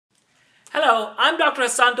Hello, I'm Dr.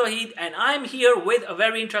 Hassaan Tohid and I'm here with a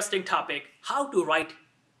very interesting topic, how to write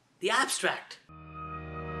the abstract.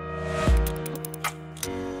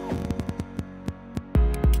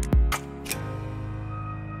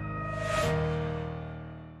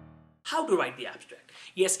 How to write the abstract.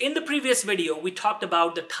 Yes, in the previous video, we talked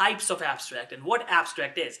about the types of abstract and what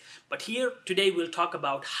abstract is. But here, today, we'll talk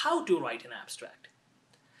about how to write an abstract.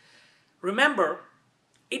 Remember,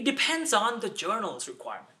 it depends on the journal's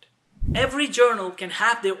requirement. Every journal can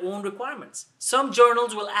have their own requirements. Some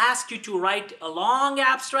journals will ask you to write a long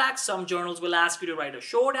abstract. Some journals will ask you to write a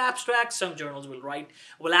short abstract. Some journals will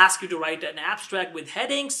ask you to write an abstract with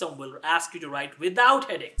headings. Some will ask you to write without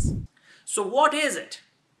headings. So what is it?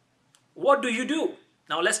 What do you do?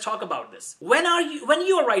 Now let's talk about this. When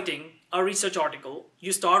you are writing a research article,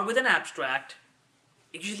 you start with an abstract.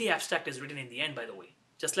 Usually abstract is written in the end, by the way,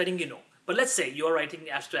 just letting you know. But let's say you are writing the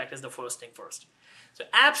abstract as the first thing first. So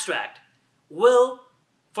abstract will,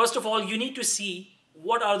 first of all, you need to see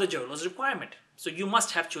what are the journal's requirement. So you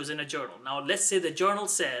must have chosen a journal. Now let's say the journal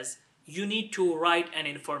says you need to write an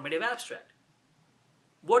informative abstract.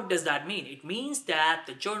 What does that mean? It means that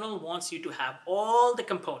the journal wants you to have all the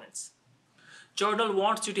components. Journal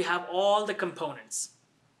wants you to have all the components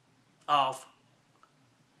of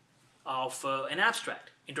an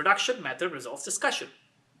abstract. Introduction, method, results, discussion.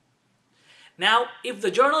 Now, if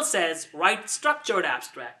the journal says write structured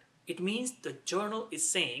abstract, it means the journal is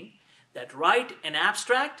saying that write an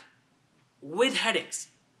abstract with headings.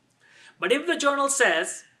 But if the journal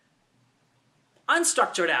says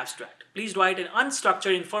unstructured abstract, please write an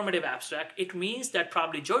unstructured informative abstract, it means that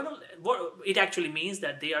it actually means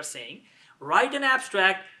that they are saying write an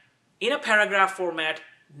abstract in a paragraph format,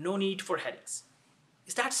 no need for headings.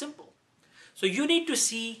 It's that simple. So you need to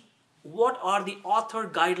see what are the author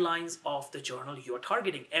guidelines of the journal you are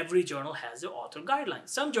targeting. Every journal has the author guidelines.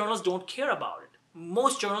 Some journals don't care about it.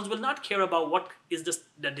 Most journals will not care about what is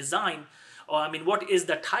the design, or what is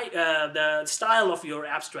the style of your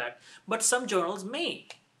abstract. But some journals may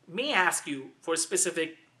ask you for a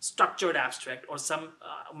specific structured abstract, or some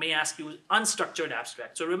may ask you unstructured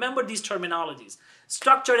abstract. So remember these terminologies.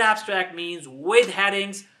 Structured abstract means with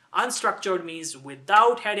headings. Unstructured means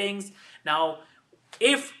without headings. Now,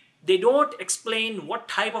 if they don't explain what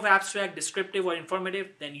type of abstract, descriptive or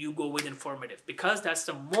informative, then you go with informative because that's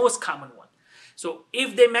the most common one. So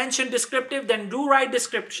if they mention descriptive, then do write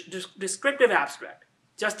descriptive abstract,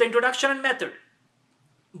 just the introduction and method.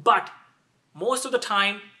 But most of the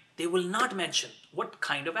time, they will not mention what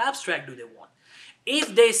kind of abstract do they want.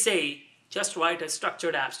 If they say just write a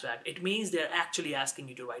structured abstract, it means they're actually asking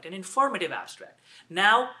you to write an informative abstract.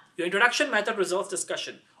 Now, your introduction, method, results,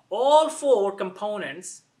 discussion. All four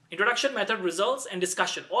components, introduction, method, results, and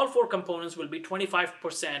discussion, all four components will be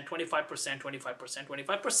 25%, 25%, 25%,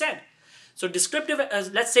 25%. So descriptive,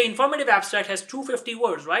 let's say informative abstract has 250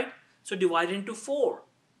 words, right? So divide it into 4.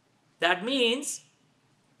 That means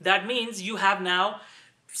you have now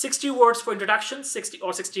 60 words for introduction, 60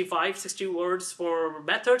 words for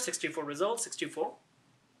method, 60 for results, 60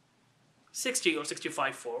 or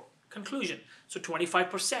 65 for conclusion. So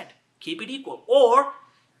 25%, keep it equal. Or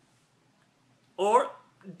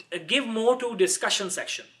give more to discussion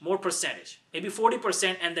section, more percentage, maybe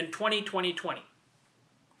 40% and then 20, 20, 20.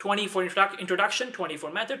 20 for introduction, 20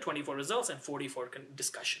 for method, 20 for results, and 40 for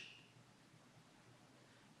discussion.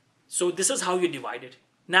 So this is how you divide it.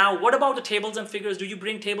 Now, what about the tables and figures? Do you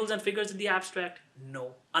bring tables and figures in the abstract?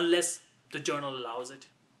 No, unless the journal allows it.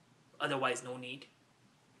 Otherwise, no need.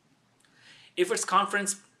 If it's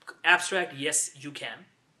conference abstract, yes, you can.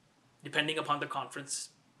 Depending upon the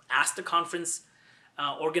conference, ask the conference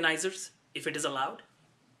organizers if it is allowed,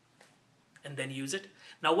 and then use it.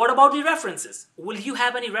 Now, what about the references? Will you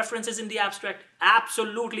have any references in the abstract?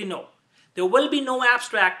 Absolutely no. There will be no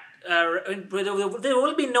abstract. There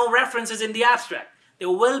will be no references in the abstract. There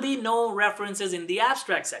will be no references in the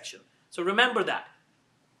abstract section. So remember that.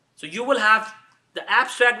 So you will have the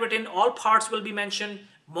abstract written, all parts will be mentioned,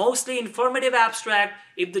 mostly informative abstract.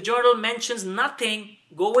 If the journal mentions nothing,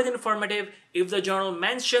 go with informative. If the journal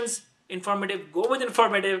mentions informative, go with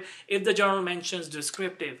informative. If the journal mentions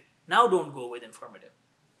descriptive, now don't go with informative.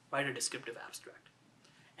 Write a descriptive abstract.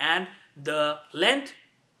 And the length,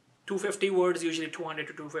 250 words, usually 200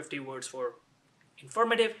 to 250 words for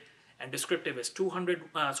informative, and descriptive is 100 to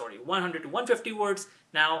 150 words.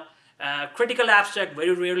 Now, critical abstract,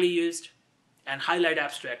 very rarely used, and highlight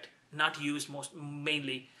abstract, not used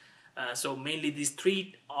mainly. So mainly these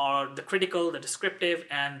three are the critical, the descriptive,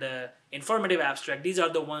 and the informative abstract. These are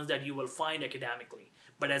the ones that you will find academically.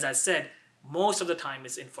 But as I said, most of the time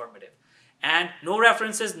it's informative. And no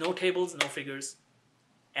references, no tables, no figures.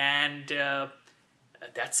 And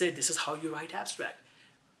that's it. This is how you write abstract.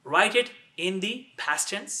 Write it in the past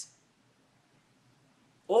tense.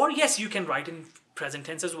 Or yes, you can write in present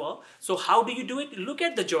tense as well. So how do you do it? Look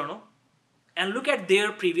at the journal and look at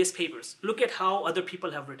their previous papers. Look at how other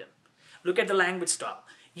people have written. Look at the language style.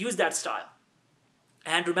 Use that style.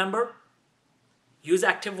 And remember, use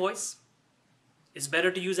active voice. It's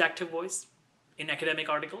better to use active voice in academic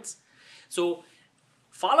articles. So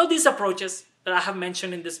follow these approaches that I have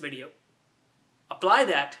mentioned in this video. Apply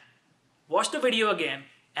that, watch the video again,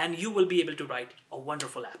 and you will be able to write a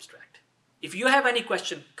wonderful abstract. If you have any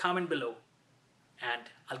question, comment below, and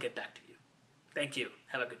I'll get back to you. Thank you.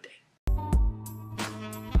 Have a good day.